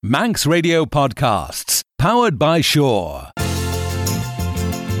Manx Radio Podcasts, powered by Shore.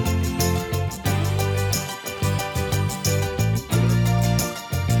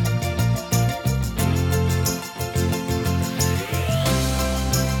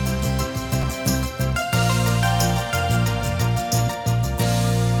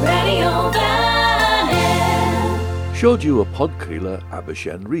 Showed you a podcrealer Abbyr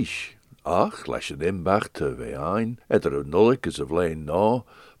Shen Reesht. Ach, leis an imbach te bheain, edr nullig as of lane no,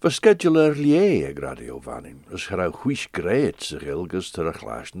 for scheduler lie ag radio vanning, as hrau huish great sig ilgus ter a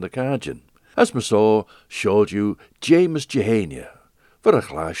clash in the cajun. As me saw, showed you James Jehania, for a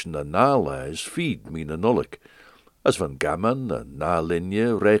clash in the nala is feed me na nullig. As van gammon na na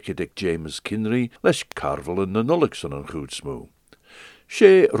linje reikidik James Kinry, les carvel in the nullig son an goed smoo.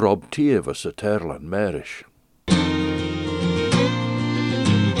 She Rob Tievas a terlan merish.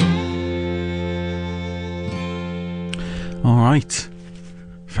 All right,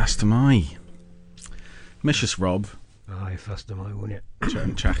 fast am I. Mrs. Rob. Aye, fast am I, won't you?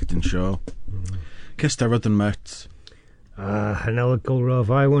 Chacht and show. Kist rud and mert. Hanel Gulrov,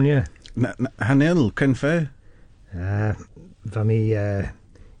 I won't you? Hanel, ken fe? Vami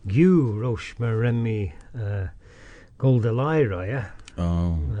Gyu Rosh Maremi Goldalira, yeah?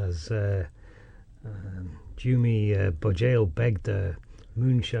 Oh. As Jumi Bojale begged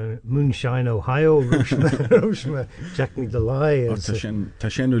Moonshine, Ohio, Roshma, Jack me the lie.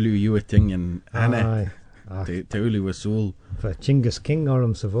 Tashen ulu you a thing in Anna. Te ulu was soul. For Chinggis King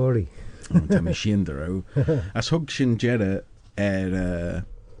or Savory. Tammy Shindero. As Hugshin Jera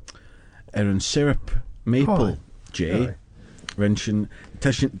an syrup maple J. Wrenchen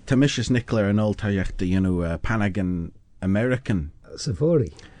Tamishis Nicola and all Tayak the Panagan American.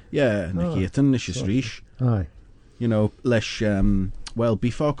 Savory. Yeah, Nikiatan, Nishis Reesht. Aye. Lesh well,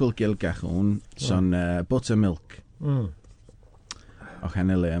 bifokal gilgachon, son buttermilk. Och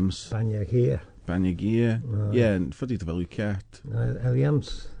Hannelems. Banyagier. Yeah, and footy the value cat.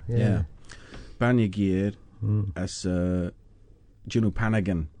 Eliams. Yeah. Banyagier as Juno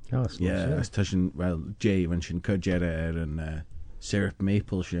Panagan. Oh, yeah, as Tushin, well, Jay when shin Kujera and syrup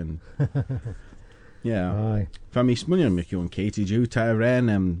maple shin. Yeah. Aye. Fami Smunion Mickey and Katie Jew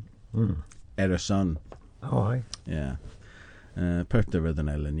Tyran era son. Oh, aye. Yeah. Perta Rhythm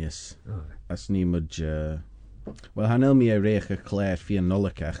Ellen, yes. Aye. As ni mud well hanel mi a recha Claire fi an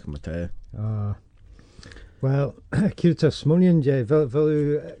nolakach mate. Well, Kirta Smunion Jay,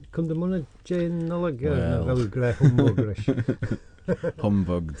 velu come the money Jay Nolag velu grey humbugrish.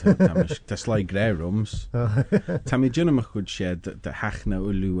 Humbugged tamish taslai grey rooms. Tammy Junamach could shed the hachna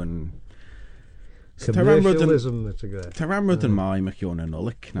ulu and commercialism it's a great. Taramrud and my Machiona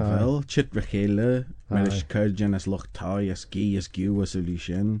Nolik, Navel, Chit Rachele, Melish Kurjan as Loch Tai, as Gi, as Gu, as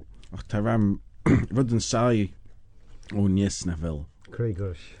Ulushen, och Taram Rud and Sai, oh, yes, Navel.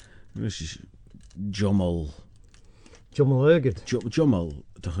 Kriegerish. This is Jummel. Jummel Ergid. Jummel,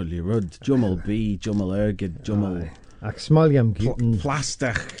 the Holy Rud, Jummel B, Jummel Ergid, Jummel. Ach, Smaliam Guten.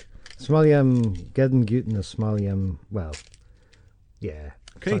 Plastach. Smaliam Gedden Guten, a Smaliam, well, yeah.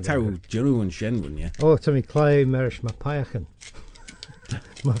 Great how Junu and Shen, wouldn't you? Oh, Tommy Clay, Merish, my Payachin.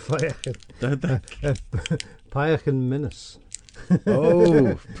 My Payachin. Payachin Minus.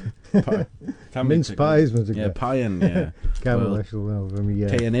 Oh. Mince pies, was it? Yeah, Payan, yeah. Gamble, actually, well, from me, yeah.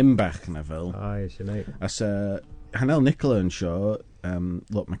 Tayan Imbach, Navel. Aye, she know. As Hanel Nicola and Shaw,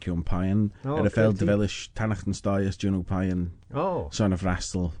 Lot McCune Payan, NFL Develish, Tanachton Stias, Juno Payan, son of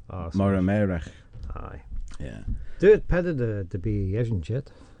Rastel, Mora Merach. Aye. Yeah. Do it better to be Asian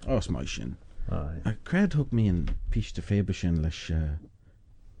jet. Oh, smoishin. Aye. I cred hook me in Pish to Fabershin lish and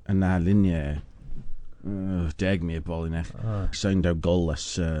na linia. Dag me a ball in sound out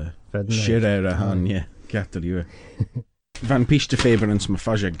goalless shit out han, yeah. Gatter you. Van Pish to Faberens my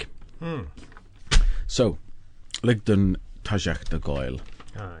fajig. So, Ligdun Tajak the Goyle.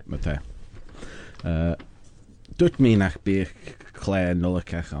 Aye. Mate. Dut me nach be Claire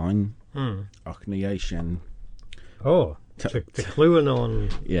Nullakach on. Och Niashin. Oh, the cluing on.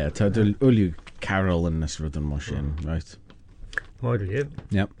 Yeah, to do Ulu Carol in this rhythm machine, right? Model, yeah.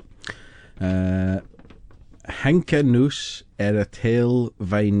 Yep. Hanka Noos a tail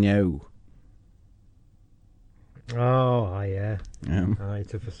Vainau. Oh, aye, yeah. Yeah. Aye,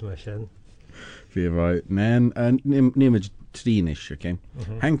 to for smashing. Feel right. Nan, name Trinish, okay?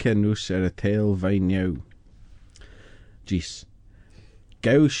 Hanka Noos a tail Vainau. Jeez.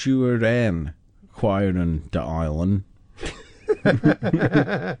 Gau Sure Ren. Choirin the island.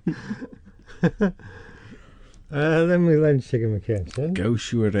 Then we learn Chicken McKenzie. Go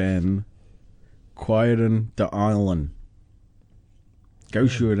Shuren, Choirin the island. Go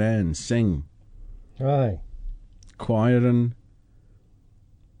Shuren, sing. Aye. Choirin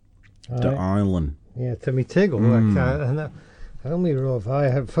the island. Yeah, to me tiggle. I only rove. I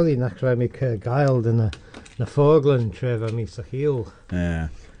have fully nachra me gailed in the Fogland treva me sachil. Yeah.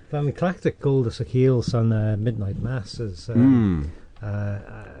 But me clactic gold the sachils on midnight masses.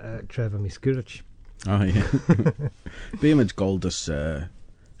 Treva me scourge. Oh, yeah. Beamage Goldus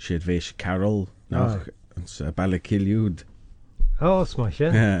Shed Vesh Carol noch it's Balakiliud. Oh, smash,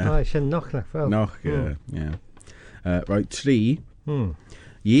 yeah. Yeah. I should knock well. Noch, yeah. Right, 3.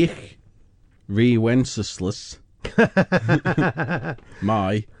 Yich Re Wenceslas.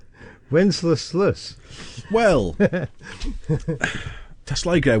 My. Wenceslas. Well, that's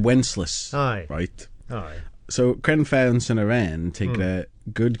like a Wenceslas. Aye. Right. Aye. So, Crenfans and Iran take the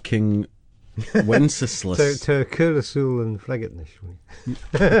good King Wenceslas. To Curasul and Flegetnish.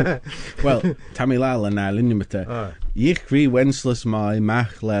 Well, Tamilal and Alinimita. Ich Re Wenceslas my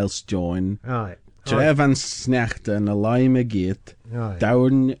Mach Lels join. Aye. Trevan Snachte and a lime gate. Aye.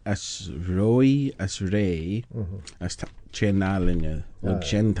 Down as Roy as Ray. As Chen Alinja. Like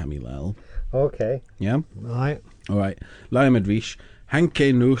Shen Tamilal. Okay. Yeah? Aye. Alright. Lime Adrish.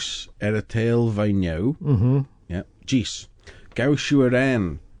 Hanke Nus a tail Vinyo. Yeah. Jeez. Gau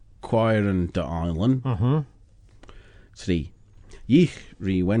Shuaran. Choiren de island. 3. Yich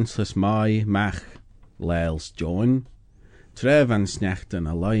Re Wenceslas my Mach Lels join. Trevan Snachten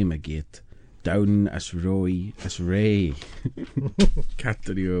a lime gate. Down as Roy as Ray.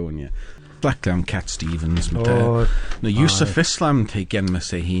 Caterionia. Blackdown Cat Stevens. No Yusuf Islam taken me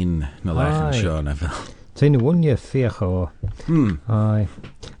say heen na lechan Sean Neville. Tain one year fecho. Aye.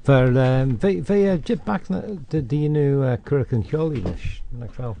 For jip back the new Currican Cholish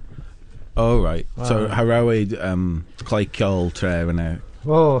like well. Oh right. So Haraway Clay Kjol Tre and a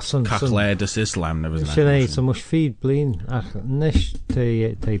son Cachledus Islam never Sinead so much feed blin ach nish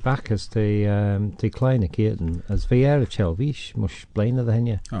te back as te kleine keten as VR Chelvish much blin of the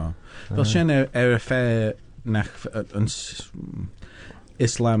henya. Oh. Well Shen fair nach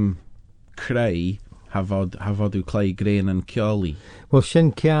Islam Cray have du Clay Grain and Kjoli. Well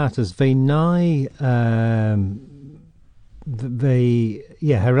Shen Kiat as ve nigh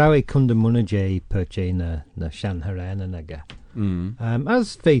Harawi kunda munajay perche na Shan Harana naga.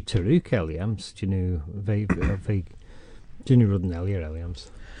 As ve Taruk Eliams, do you know ve Rudden Elia Eliams.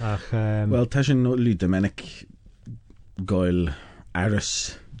 Well Tashin no Lu Dominic Goyle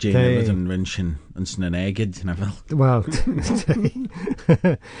Aris Jane and Rinshin and Snan Egged Neville. Well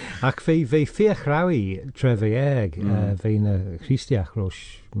ach ve Fiach Rawi Trevi Egg ve na Christiach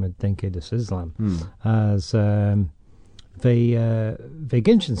Rosh med denke des Islam as They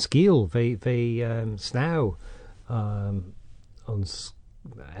Genshin skill they snow on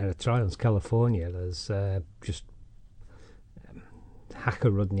Eritreans California as just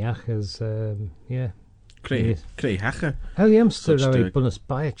hacker Rudniach as Cray hacker. Eliamster are bonus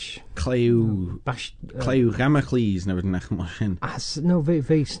baich. Clayu Ramacles never nach machine. As no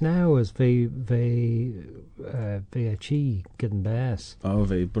they snow as they chi getting bass. Oh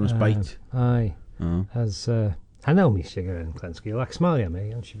they bonus bite. Aye. As I know me sugar and Klensky like Smalia me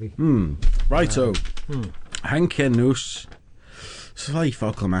and she be. Righto. Hanke Nus. Sly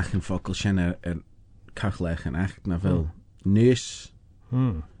focal mach and focal shen Kachlech and acht Navel. Nus.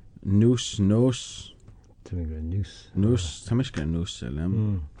 Nus. Timingre Nus. Tamishka Nus.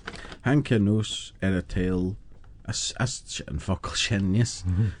 Hanke Nus a tail as and focal shen yes.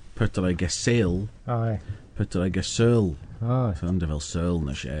 Put I guess sail. Aye. Put I guess searl. Aye. Thunderville searl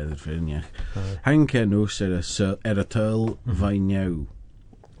na shared Frinnach. Hanke Nus a tail Vinyo.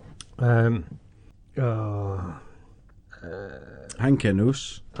 Hanke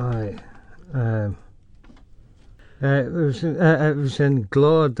Nus. Aye. It was in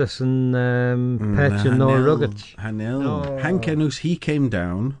Glordus and Petch and no rugged. Hanel. Hanke Nus he came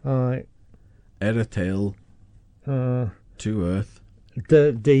down. Aye. Tail to earth.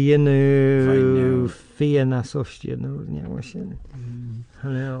 The Fianas Ostia no Nyawasin.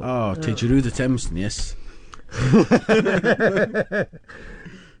 Oh, Tigeru the Thamson, yes.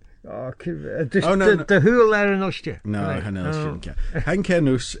 The Hool there in Ostia. No, Hanel Shinka. Hanke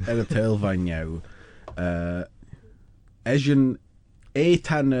Nus tail Vinyo. Asian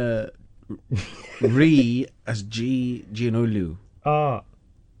Etana Re as Ginolu.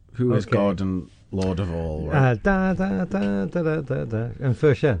 Who is God and Lord of all, right? Da. And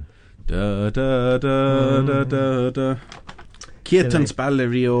first Shen. Da. Kirtan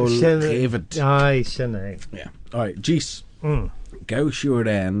Spalleriol David. Aye, Shen. Yeah. Alright, Jeez.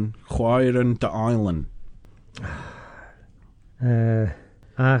 Gaushuren, Choiren the island.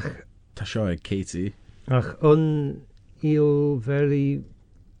 Ach. Tashoy Katie. Ach, il very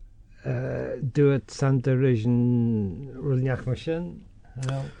do it Santa Region Rulniach Machine.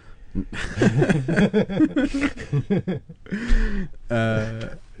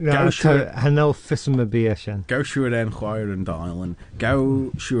 Hanel fissam a bia shen. Gau siwr en chwaer yn dael,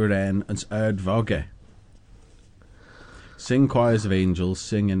 gau siwr en ans erdvoge. Sing choirs of angels,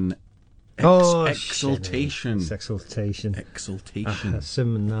 sing in exultation. Exultation.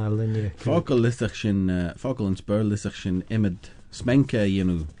 Sim na linie. Fogel lithach sin, fogel and spur lithach sin imid smenke, you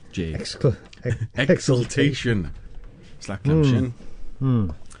know, Jay. Exultation. Slack lam sin.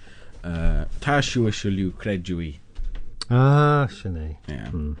 Ta siw liw credui. Shane.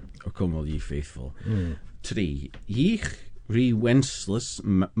 Yeah. O come all ye faithful. 3. Yich re wensless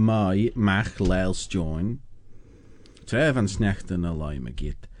mai mach lels join. Tref an snechten a lai me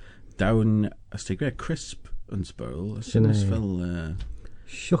git. Down as te gre crisp and spurl. As soon as fel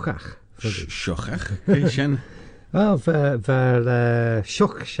Shuchach. Shuchach. Shen. Oh, ver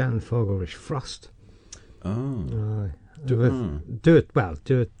shuch shan fogelish frost. Oh. Do it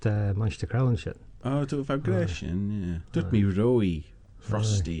Manchester Crowlin shit. Oh, do it vibration, yeah. Do it me rowy,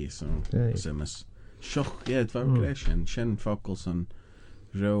 frosty, so simus. Shuch, yeah, vibration. Shen fogels on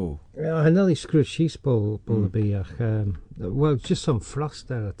row. I nearly screwed she's bull be well, just some frost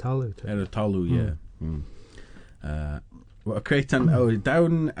there at Talu. Yeah. Well, a cretan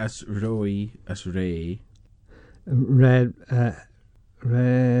down as rowy as ray. Red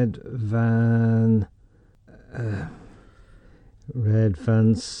van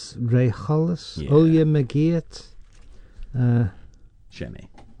Ray Hollis. Ulja Magiet. Shene.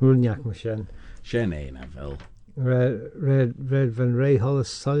 Runiak Mashen. Shene Navel. Red van Ray Hollis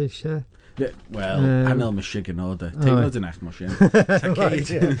Solsha. Well, Anel Michigan order. Take another nacht Mashen.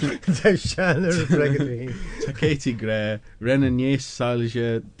 Takati Gray. Renan Yes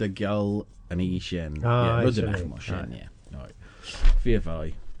Solsha de Gal and Ishen. Another nacht Mashen, yeah. Right. Fear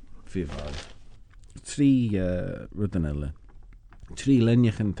 3 Rudanella. 3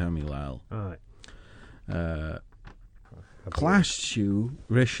 Lenjachen Tammy Lal. Clash shoe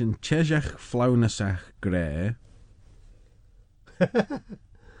Rishan Chejach Flaunasach Grey.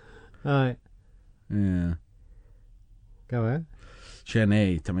 Aye. Yeah. Go on.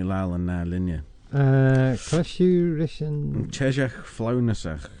 Chene Tammy Lal and na Linja. Clash shoe Rishan Chejach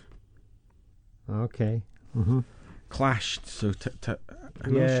Flaunasach. Okay. Clashed so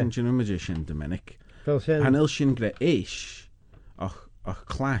Anelshin magician Dominic. Anelshin Grey ish. Och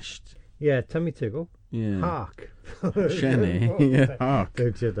clashed. Yeah, Tommy Tiggle. Yeah. Hark. Shene. Yeah, hark.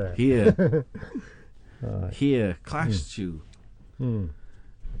 Don't you there. Here, clashed you.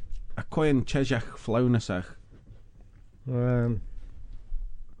 A coin Chejach Flaunasach.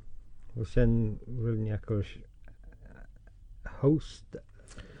 Sen Rulniakosh host.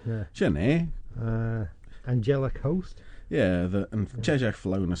 Shene. Angelic host. Yeah, and Chejach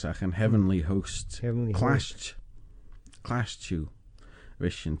Flaunasach and heavenly host. Heavenly clashed. Clashed you.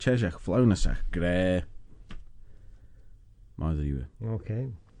 Wish and Chejach Flaunasach Grey. Mother you.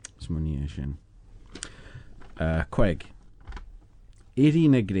 Okay. Smuniation. Queg.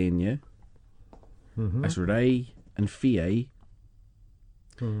 Irina Grenia. As Ray and Fie.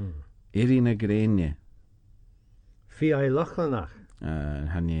 Irina Grenia. Fie Lachlanach.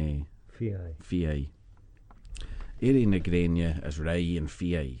 Hanye. Fie. Irina Grenia as Ray and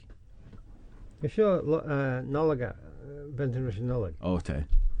Fie. You sure Nolaga Benton Russian Nolag? Oh, te.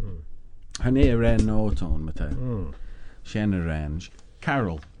 Hanye Ren no tone, mate. Shena Range.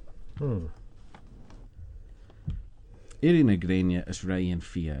 Carol. Irina Grenia as Ray and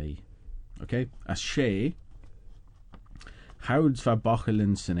Fie. Okay? As Shay. Houds va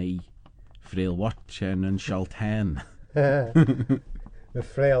Bochelin Sine. Frail Watchen and Shaltan. The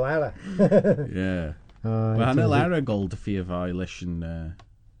frail Ara. Yeah. Well, Hanel Aragol to Fia Violation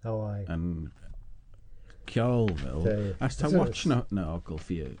and Kjolville. As to watch no Oggle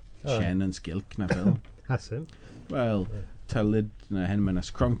Fia Shen and Skilk Navel. That's him. Well, Talid na Henman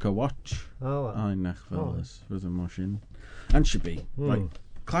as Cronka Watch. I Nachvel as was a motion. And should be like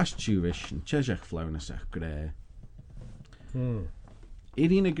Clash Jewish and Chejach Flaunasach Grey.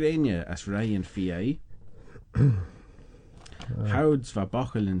 Irina Grenia as Ray and Fie. Houds va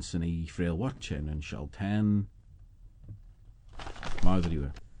Bochelin Sine Frail Watchen and Shaltan. Mother you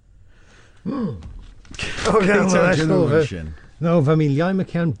were. No, I mean, I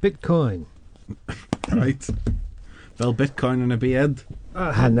can Bitcoin. Right. Well, Bitcoin and a beard.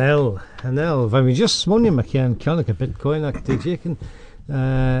 Hanel. I mean, just money I can a Bitcoin. I think you can.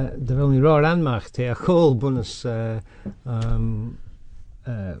 The only raw anmacht a whole bonus. Well,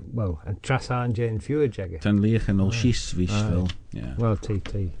 and Trassan Jane Fewer Jagger. Ten Leach and all she's Vishville. Yeah. Well,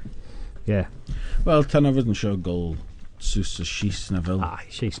 TT. Yeah. Well, ten of it show gold. Sus she's Neville.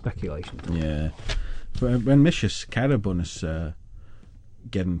 She's speculation. Yeah. When Mishis Carabunus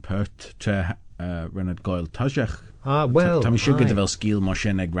getting pert to Renard Goyle Tajach. Well. Tam siw gyda fel sgil mo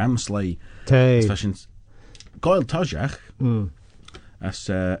sian ag ramslai. Te. Goyle Tajach. As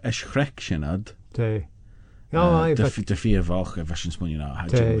eschrec sianad. Te. De fi a fach a fashion smwyn yna. Ha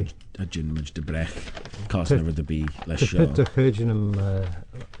jyn myd de brech. Cos never the be. Te put a chyrgyn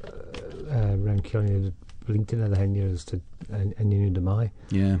ran cion LinkedIn at the hen years to and you the mai.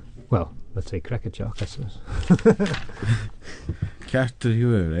 Yeah. Well, let's say cracker chalk, I suppose. Carter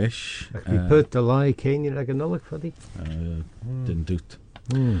you ish. You put the lie can you like a nullic for the? Didn't do it.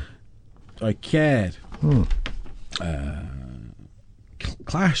 I care.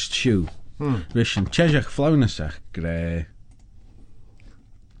 Clashed shoe. Rishin Cheshach Flownasach Grey.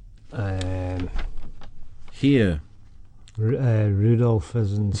 Here. Rudolph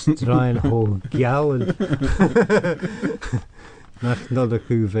is in Strain Ho Gallon. Nacht not a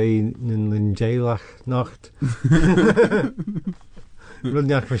cuvée in Linjailach Nacht.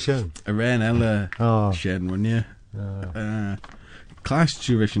 Rudnach for Shen. A ren ella Shen, wouldn't you? Clashed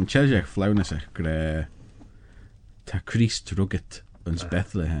shoe Rishin Cheshach Flownasach Grey. Ta Christ Rugged.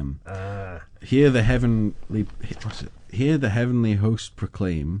 Bethlehem. Here the heavenly host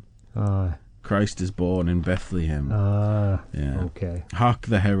proclaim. Christ is born in Bethlehem. Yeah. Okay. Hark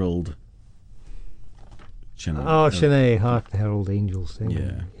the herald. Shanae, hark the herald angels thing.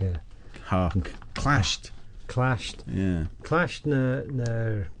 Yeah. Hark. Clashed. Yeah. Clashed na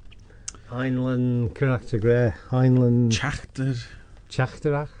Heinlein character Grey. Heinlein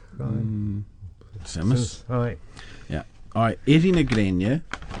Chachterach. Simmers. Right. Yeah. Alright, Erin a Grania.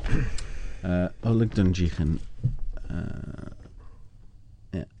 Oleg Dunjichen.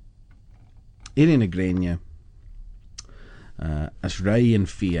 Yeah. Erin a Grania. As Ray and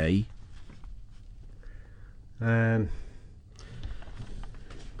Fia.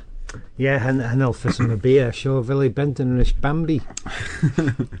 Yeah, and Elfis and Abbyr Sure Villy Benton Rish Bambi.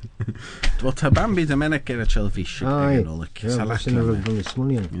 Wat ha Bambi de mennek er het zelf is. Ja, dat is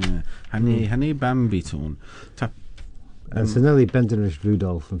Ja, Hanny Bambi toen. En ze Nelly Benton Rish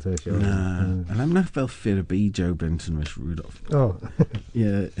Rudolph and first. En I'm not wel fair be Joe Benton Rish Rudolph. Oh.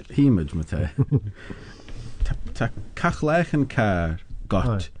 Ja, hemage met hij. Ta kachlech en kaar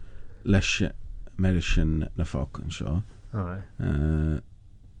got lesje American na fok en zo.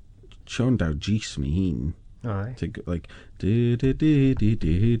 Shown down G's me heen. To like do do do do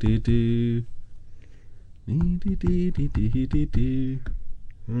do do do do do do do do.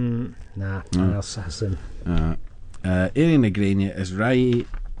 Nah, assassin. In the Grania is Ray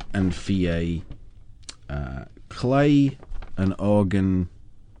and Fia, Clay and Organ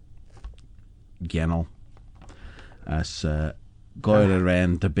Gennel as Goyle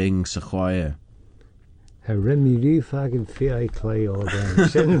Ren the Bing Sequoia. How Remy Rufag and Fia Clay Organ.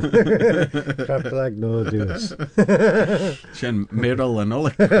 Shen crap like no doers. Shen Middle and all.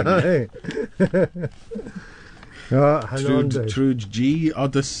 Trude G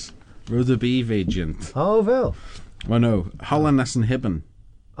Oddus Rutherby Vagent. Oh well. Well no, Holland and Hibben.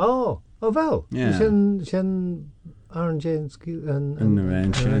 Oh well. Yeah. Shen Orange and the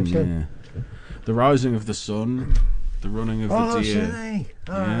rain Shen, yeah. The rising of the sun, the running of the deer.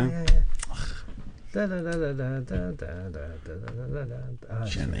 Yeah.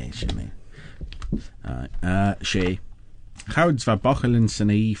 Shimmy. She. Howds va bochelin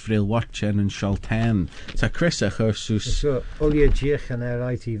sani fril watchen and shalten. Ta Chris a chursus. So Ulia Jich and our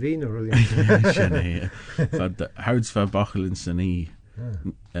ITV no really. Shimmy. Howds va bochelin sani.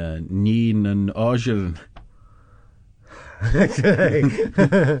 Neen and Ogerin.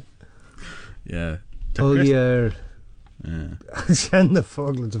 Yeah. Ulia. Yeah. Shen the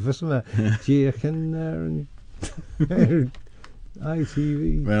Foglands of Usma. Jich and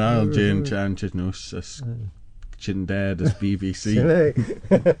ITV. When I'll Jane Chan Chitnus. Chin dead as BBC.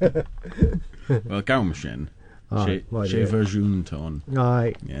 Well, gael machine. She version ton.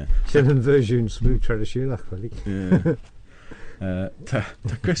 Aye. Yeah. Shen version smooth tradition actually. Yeah. Ta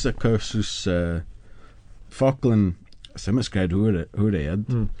Chris a cursus Falkland Simmers grad who they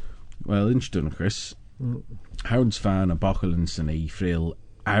had. Well, interesting Chris. Howd's fan a Bochelin Sani Fril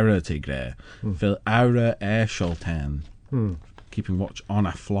Ara Tigre. Phil Ara Air Sholtan. Keeping watch on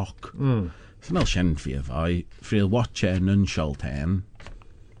a flock. So no shen fi Fril watcher nun Sholtan.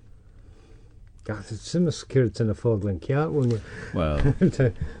 God, it's similar security in a Fogland cat, wouldn't you? Well,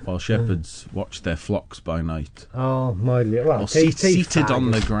 while shepherds watch their flocks by night. Oh, my well, seated on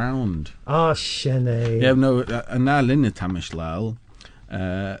the ground. Oh, Shene. Yeah, no, and now Linda Tamish Lal.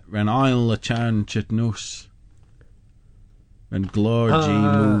 Ren Isle a chan chitnus. Ren glor G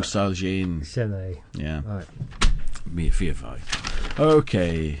mu saljane. Shene. Yeah. Right. Me a fear fi.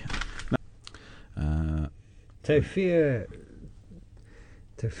 Okay. To fear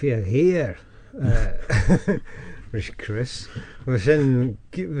te vier hier. Rich Chris. We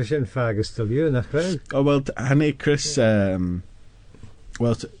zijn vaak gestilieerd nach wel. Oh, well, hanny Chris, well,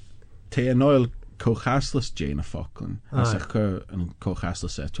 te een oil co-hastless Jane Falkland. As ik een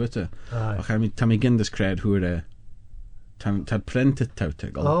co-hastless Twitter. Och tam I gindes cred hoe tad printed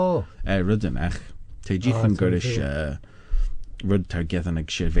tautig. Oh. Rudden ach. Te jichen gurish rud tar gethen ag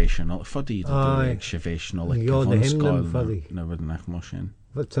shirvation. Foddy ag shirvation ol ag von skoil. Na rudden ach moshin.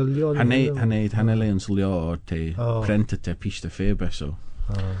 Wat te leon. Hanne leons leo te printed te piste feber so.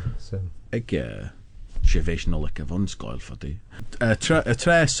 Ag shirvation ol ag von skoil foddy.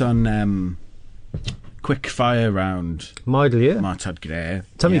 Tres on quick fire round. Model, yeah. Martad Grey.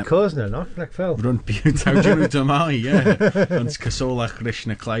 Tommy Cosner, no? Like Phil. Run beaut out you to my, yeah. Ons Casolach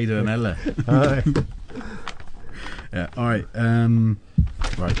Krishna Clyde and Ella. Aye. Yeah, alright.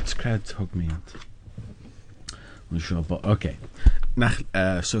 Right, it's cred hug me out. I'm sure, but okay. Nach,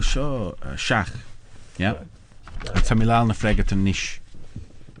 so show Shach. Yeah. Tamilal na fregat and Nish.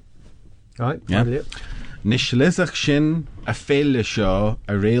 Aye, yeah. model, yeah. Nish lizach shin a failure show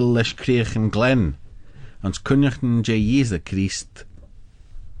a real lish creech and glen. Ons kunjachten je Jezus Christ.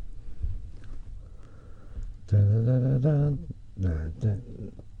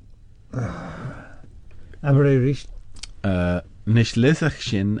 Abbyr Shen Reesht. Nish lizach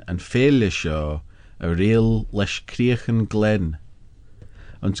shin an failure show a real lish creech and glen.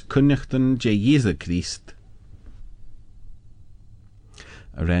 Ons kunjachten je Jezus Christ.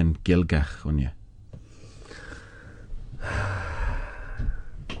 A ren gilgach on je.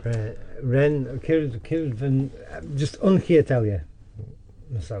 Ren, killed van, just ungeet tel je.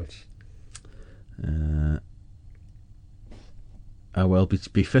 Massage. Well,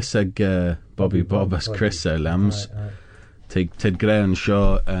 be fissig Bobby Bob as Chris Lambs. Ted Gran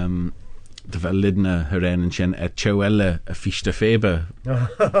Shaw, de Validna Heren and Shen at Choella a Fishta Faber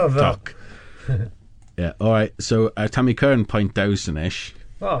talk. Yeah, alright, so Tammy Kern 0.1000-ish.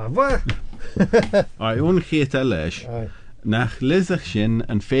 Oh, what? Alright, ungeet elish. Nach lizach shin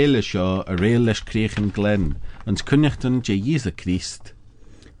an féile seo a réalis crechen glen, ans kunjachten je Jezus Christ.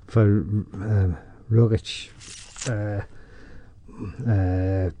 For Rogich,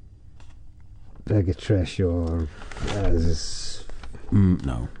 Begatrish or as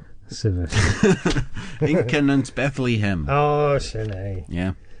no. Civic. Inkenans Bethlehem. Oh, Shanae.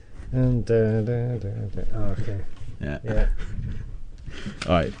 Yeah. And okay. Yeah.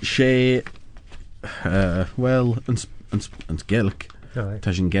 Alright, she well, ans gelk.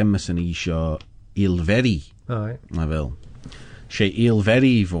 Tashin gemmes an isha ilveri. Aye. I will. She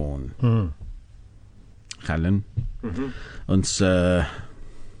ilveri von. Challen. Ons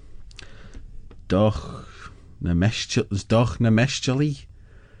doch na mestjali.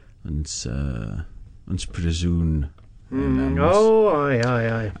 Ons presoen. Oh,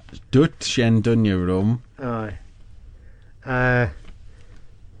 aye. Dut shen dunje rum. Aye.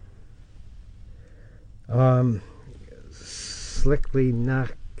 Slickly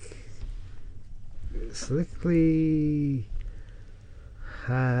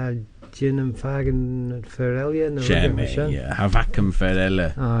had gin and fagen Ferrelia. Shen, yeah, Havacum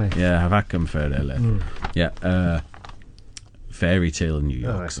Ferella. Aye. Yeah, Havacum Ferella. Yeah, fairy tale in New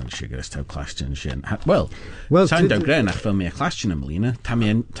York and sugar to question shin. Well, sound out great. I film me a question, Melina. Tammy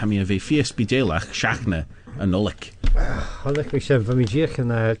a VFS bidelach shachna and ulik. Ulik me chef. I mean,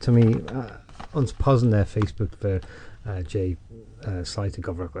 Jirken to me. Ons pausen their Facebook for J slide to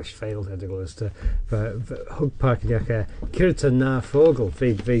cover clash failed had to go as to hug park jaka kirta na vogel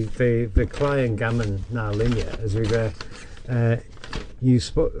the client gammon na linia as we go you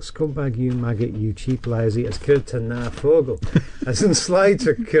scumbag you maggot you cheap lazy as kirta na vogel as in slide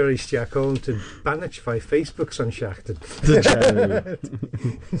to curious jack on to banach by Facebook's unshachted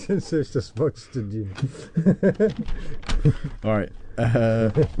since it's just what's to do. Alright.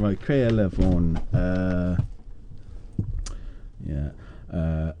 Right, Cray 11.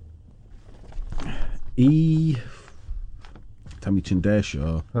 Tammy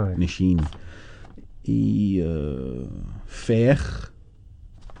Chindesha, Nishin. Fech.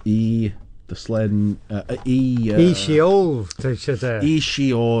 The sled. Sheol.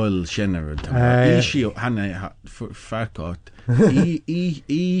 Sheol, Shenner. Sheol, Hannah, Farkot.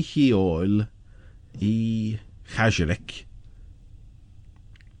 Sheol. Chajerik.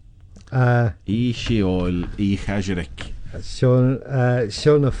 Sheol, Chajerik.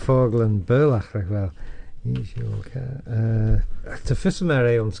 Sean of Fogland Burlach, well. To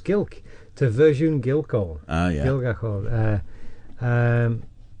Fissamere on Skilk, to Version Gilcol. Yeah. Gilgachol.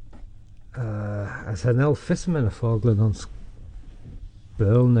 As an elf Fissaman of Fogland on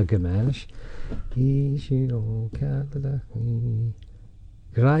Burlna Gemanish.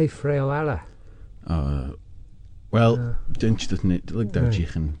 Grai frail ara. Well, didn't you like that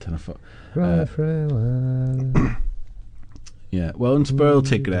chicken? Grai frail ara. Yeah, well, in Spurl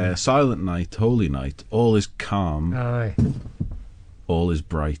take Silent Night, Holy Night, all is calm, Aye. all is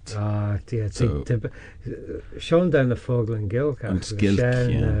bright. Yeah, So- Sean down the Fogland Gilk. And Skilk,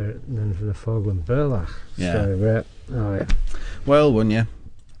 yeah. And the Fogland Burlach. Yeah. So, aye. Well, when you,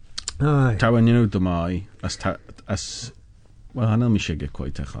 Aye. when you know the mai, as well, I know me should get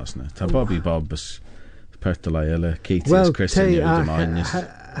quite a chasna. Ta Bobby Bob is pertalaila, Katie is Chris and you the mai.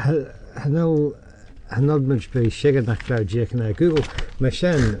 Hanod much be shigged na cloud jake na Google.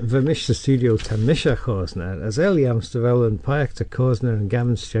 Meshen, vermish the studio ta Misha Cosner, as Eliams developed Pike to Cosner and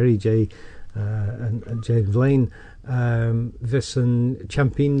Gavin Jerry J and Jane Vlaine, Vissen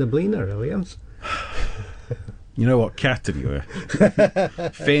champion the Bliner, Eliams. You know what cat you were?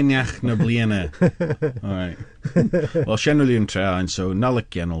 Féinach na bliana. Alright. Well, generally in Train, so Nalak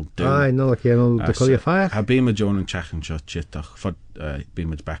Yenel do. Aye, Nalak Yenel, the Collier Fire. Ha Bima Joan and Chachan shot chitach, for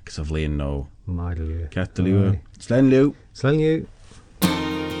Bima back of Lane no. Model you. Cat the Lua. Slen Lou. Slen you.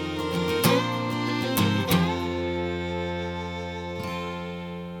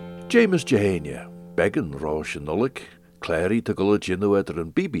 James Jehania, Began Rosh and Nullick, Clary to Gullah Jinnueder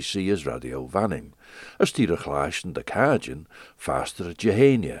and BBC as Radio Vanning. As Tira Chlaschen de Cajun, faster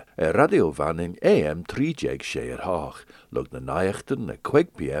Jehania, Radio Vanning AM 3 jeg Shea Hoch, lug na Nayachten a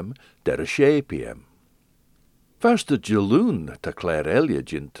Quig PM, der Shea PM. Faster Jaloon to Clare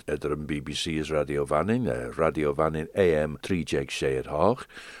Eliagint eder and BBC as Radio Vanning AM 3 jeg Shea Hoch,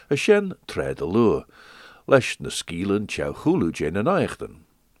 a Shen Tred a Lure, lesh na Skielen Chow Hulu Jane and Nayachten.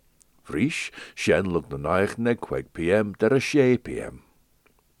 Reesht, Shen lug na Nayachten a Quig PM, der Shea PM.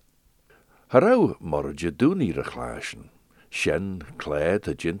 Harau morje dooni rechlaschen. Shen clad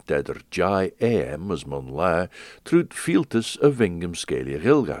a jint eder jai AM as mon la, trud fieltes a vingem scalia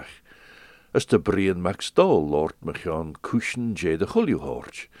gilgach. As te Brian Maxdol Lord Machon cushion J de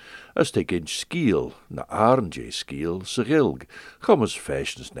Huljuhorch. As te ginch skiel, na Arn J skiel, se gilg. Kom as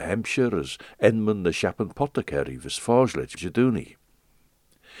fashions na Hampshire as Enman na Shappen Potterkerry vis Forslet Jadooni.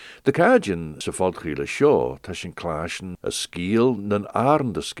 De Cajun se volgriele show tashin clashen a skiel nan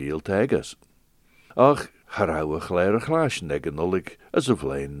Arn de skiel tegas. Ach, harauwe glere glaasje neggen nullig as a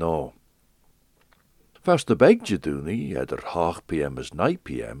vlein no. Vast de beg Jadooni, eder half PM as 9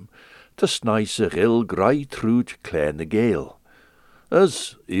 PM, te snijse gil grai truud kleine gale.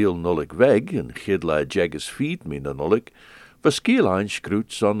 As eel nullig weg en gidla jegges feed me na nullig, vaskiel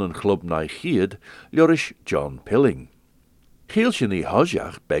einschroets on en club nai gied, ljorish John Pilling. Gieltje ni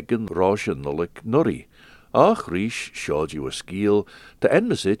hosjach beggen rosh en nullig nurri. Ach Reesht showed you a skiel, te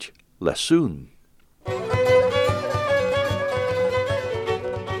enmesich lessoon.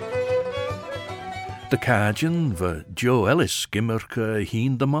 De Cajun va Joe Ellis gimmerke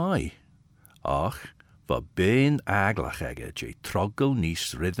heen de mai. Ach, va been aglach egge je troggel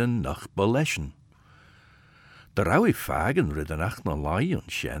nies ridden nach boleschen. De raui fagen ridden ach na lion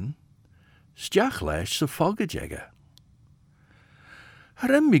shen. Stjach leis se fogge jegge.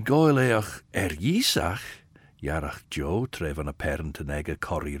 Harem mi goileach jisach, jarach Joe trevan a parent egge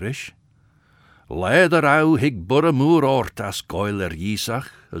corrirish. Leider au hig burre moer ort as goiler jisach,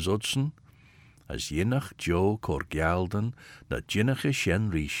 as Udsen. As jinnach Joe Corgialden na jinnige Shen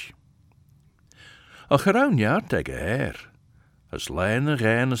Reesht. Ach around jaar tegge her, as leine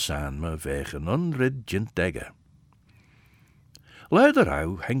reine sanme wegen unrid jint tegge. Leider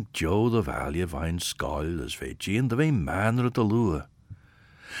au hengt Joe de valje vijn skuil as ve jien de veen manre de lue.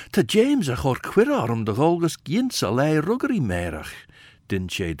 Te James a chor quirarm de golgus gints a lei ruggery merach, din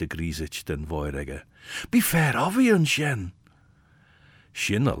che de griesich den voirege. Be fair ovion Shen.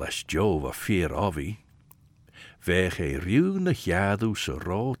 Shin a les Joe va fear ovi. Veg e riw na jadu se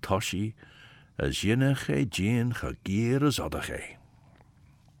ro toshi, as jinnach e jien ga gier as odach.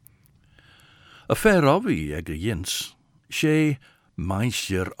 A fair ovi ege jins, she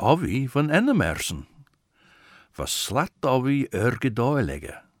meister ovi van ennemersen. Va slat ovi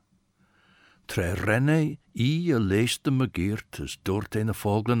ergedoilegge. Tre renne I a leeste me geert as dort in a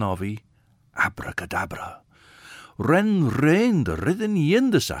vogelen ovi, abracadabra. Ren de ridden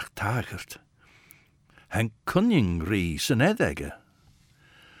jindesach tagert. Henk kunning ries en edegge.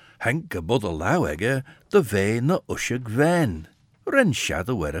 Henk a budde lauegge de veen na ushig ven. Ren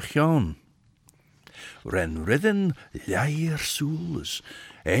shadow erich jon. Ren ridden leier soeles.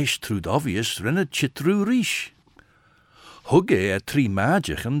 Eis trud obvious ren a chitru rish. Hugge a tri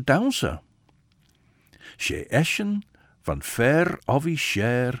magic en downse. She eschen van ver ovi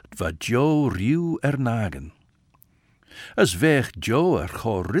share va Joe riu nagen. As weg Joe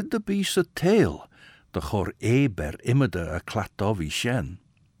chor ridde bies a tail, de chor eber immede a clat ovi shen.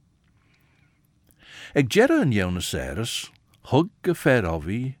 Eg gera yn Jonas Eres, hug y fer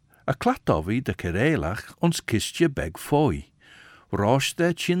ofi, a clat ofi de Careilach ons kistje beg foi. Roos de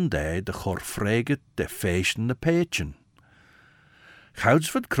chinde de chorfreget de feesten de peetjen.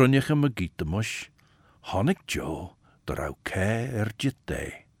 Gouds wat krunjige me gietemush, honnig Joe, de rauw ke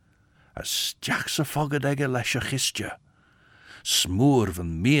jitde. A stjachse fogged egge lesje gistje. Smoor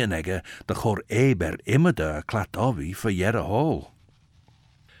van meenegge de chor eber immede a clat ovi for jere hol.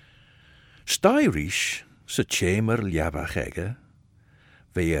 Styrish, se chamer ljabach egge,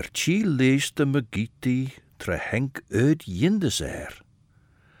 we chi leeste me gieti tre henk uit jindeser.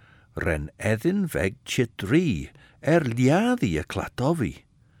 Ren edin weg chitri liadi a clat ovi.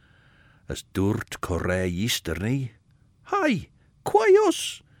 As doert corre yisterni. Hai,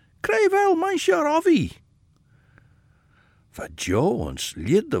 quaios, krevel manchar ovi. Va Joe ons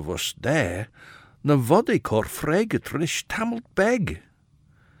liede was daar, na vodde cor freget rish tamelt beg.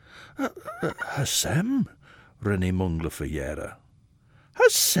 Hasem, René mungle verjere.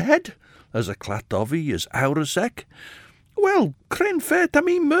 Has said, as a clatovi is ouresek. Well, cren fet am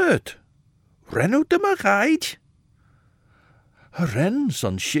I meurt. Renno de me gaid. Ren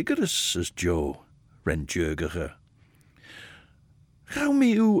son shigeris, as Joe, ren jurgige. Gauw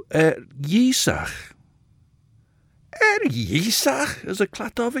mi u Yisach. Yisach, as a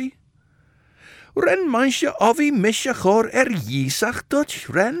clatovi. Ren mansje ovi misje chor Yisach Dutch,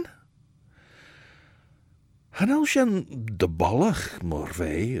 ren? Han sjen de ballach,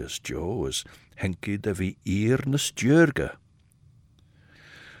 morvee, as Joe, as henke de vi nes jurge.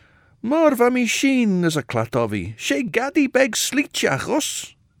 Maar van mi sheen, as a clatovi, she gaddy beg slitjach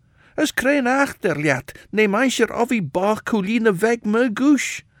os. As krein achterliat, ne mansjer ovi bar coline weg me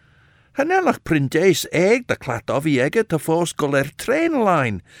gush. Hanellach printes de clatovi egge te forskol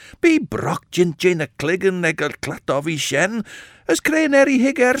trainline. Be brock jin a kliggen egger clatovi shen, as krein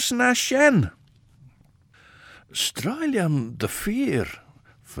higgers na shen. Straliam de fear,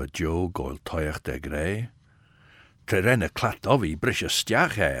 for Joe goil toich de grey. Treren a clatovi brische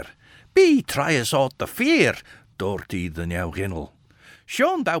stjach her. Be try us out de fear, doorty de nieuw ginnel.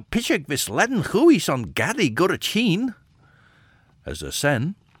 Sean thou pitchig vis ledden chuis on gaddy gurracheen. As a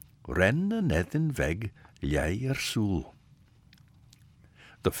sen, ren a nethin weg ljei soel.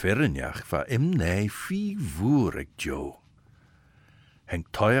 De firrenjach va imnei fi voerig Joe. Henk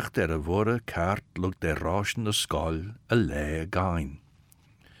toich der a vorre kaart luk der roschen de skol a lei gain.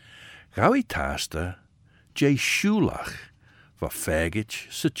 Gaui taste, Jay Schulach, va fagich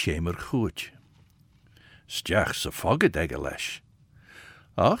se chamer goed. Stjach se fogget eggelesh.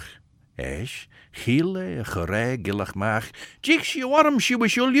 Ach, esh, gile a gerei gillach mach, jich she warm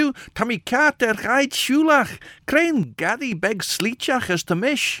shubashulju, tammy kat gait Schulach, krein gaddy beg slitjach as te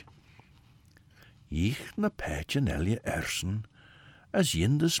mish. Ich na petjen elje ersen, as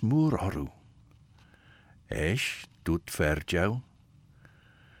jindes moer oru. Esh, doet verjou.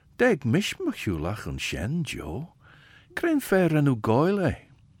 Deg mish me Schulach en shen, Joe, krein fer en u goile.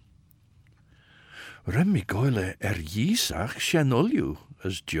 Rem mi goile Yisach shen ulju,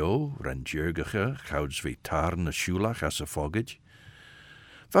 as Joe ren jurgige, gouds vi tarn a Schulach as a foggage.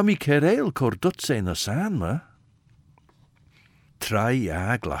 Va mi kereel cor dutse na san me. Trai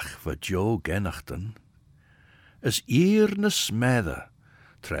aglach va Joe genachten. As na smedde,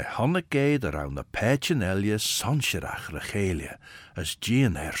 tre honneke der aan de petjen elje soncherach regelie, as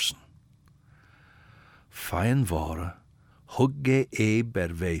Jean hersen. Fein ware, hugge ber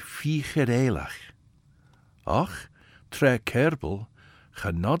wei figerelach. Ach, tre kerbel,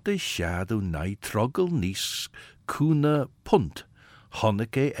 genodde shadow nai troggel nis, koene punt,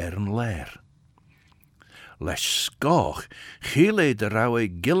 honneke leer. Les skoch, gile de rauwe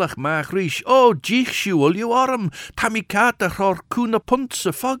gillach maag rish, o jich shuul you arm, tamikata hor koene punt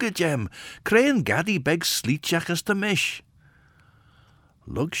se foggejem, krein gaddy beg slitjach as de mish.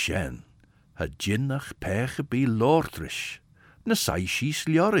 Lug shen, ha jinnach pege be lordrish, na saishis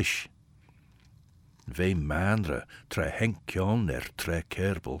ljorish. Ve manre tre henkjon tre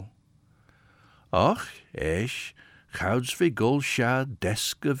kerbel. Ach, esh, gouds ve golsha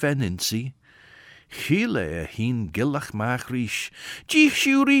deske veninsi, Chile heen gillach mach rish. Jich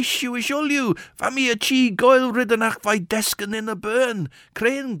shu rish shu ishulju. Vami a chi goil riddenach vai desken in a burn.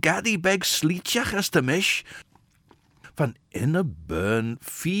 Krein gaddy beg slitjach as de mish. Van in a burn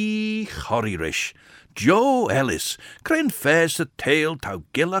fi chorirish. Joe Ellis. Krein fairs a tail tau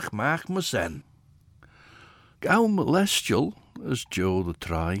gillach mach me sen. Gauw molestial, as Joe the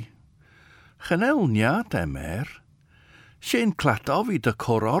try. Genel njaat hem Sheen clat ovi de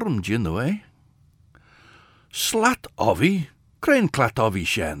cororm jinue. Slat ovi, krein clat ovi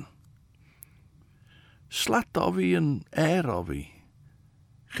shen. Slat ovi en ovi.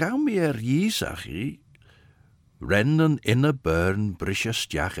 Gauw mi Yisachi, Rennen in a burn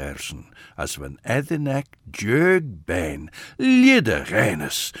brisjestiach ersen, as van edinek jurg bain, liede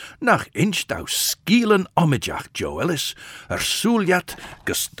reines, nach inchtau skielen omidjach Joelis, soeljat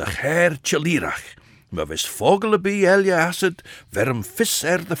gus de her chalirach, maar wis vogele bij elje acid, verm vis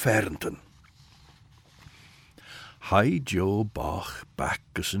de ferenten. Hai Joe bach back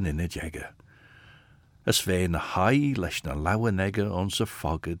in het jegge. As vein hai leis na lauwe negge onze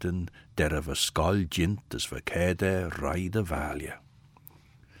foggeden der of a skol jint as verkeerde ride valje.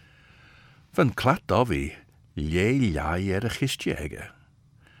 Van klat dovi, ljai a gistje egge.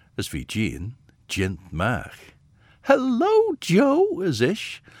 As vi Jean, jint mach. Hello, Joe, as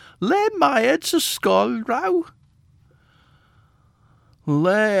ish. Le my head's a skol row.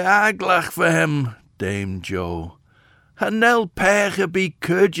 Le aglach for him, Dame Joe. Hanel pege be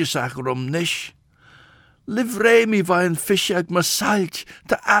kurgesach rum nish. Livrei mi vain fishag ma salt,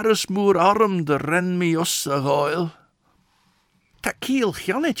 ta aris moer arm de ren mi os a goil. Ta kiel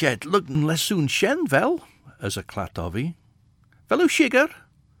chionnet lugn lesoon shen vel, as a klatovi. Velu shiger?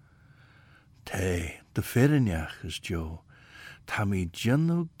 Te, de firinjach as Joe. Ta mi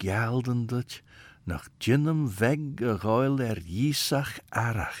jinnu gyaldendut, nach jinnum weg a goil jisach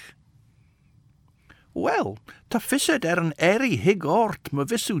arach. Wel, ta fisset an eri hig ort, ma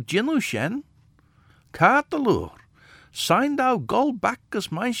vissu jinnu shen. Kaateloor, sein thou gol back as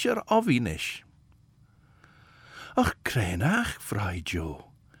meisjer ovinish. Ach, kreinach, vrij Joe,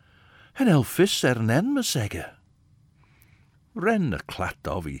 en el vis en me zeggen. Ren klat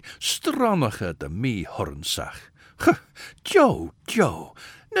ovi, stronnige de mi hornsach. Joe,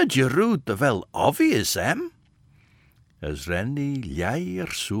 na jeroed de wel ovi is hem? As renny ljai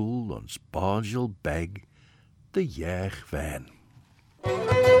soel ons bodgel beg, de jeeg van.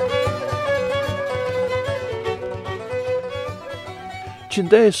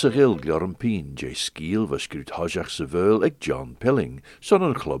 Chindes a gil glormpien J. Skiel was grut hojach se veul ag John Pilling, son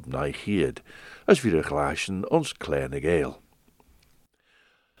een club nai chied, as vir a glaschen ons kleine gale.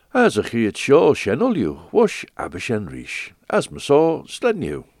 As a chied show shenolju, wash Abbyr Shen Reesht, as me saw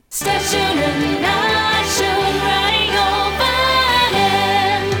slednu.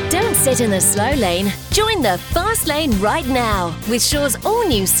 Don't sit in the slow lane. Join the fast lane right now with Shaw's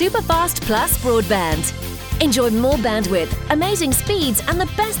all-new Superfast Plus broadband. Enjoy more bandwidth, amazing speeds and the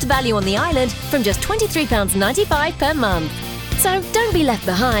best value on the island from just £23.95 per month. So don't be left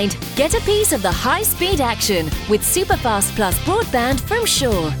behind. Get a piece of the high-speed action with Superfast Plus broadband from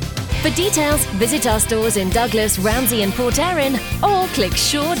Shaw. For details, visit our stores in Douglas, Ramsey and Port Erin or click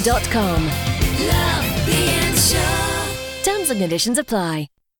shaw.com. Love being Shaw. Terms and conditions apply.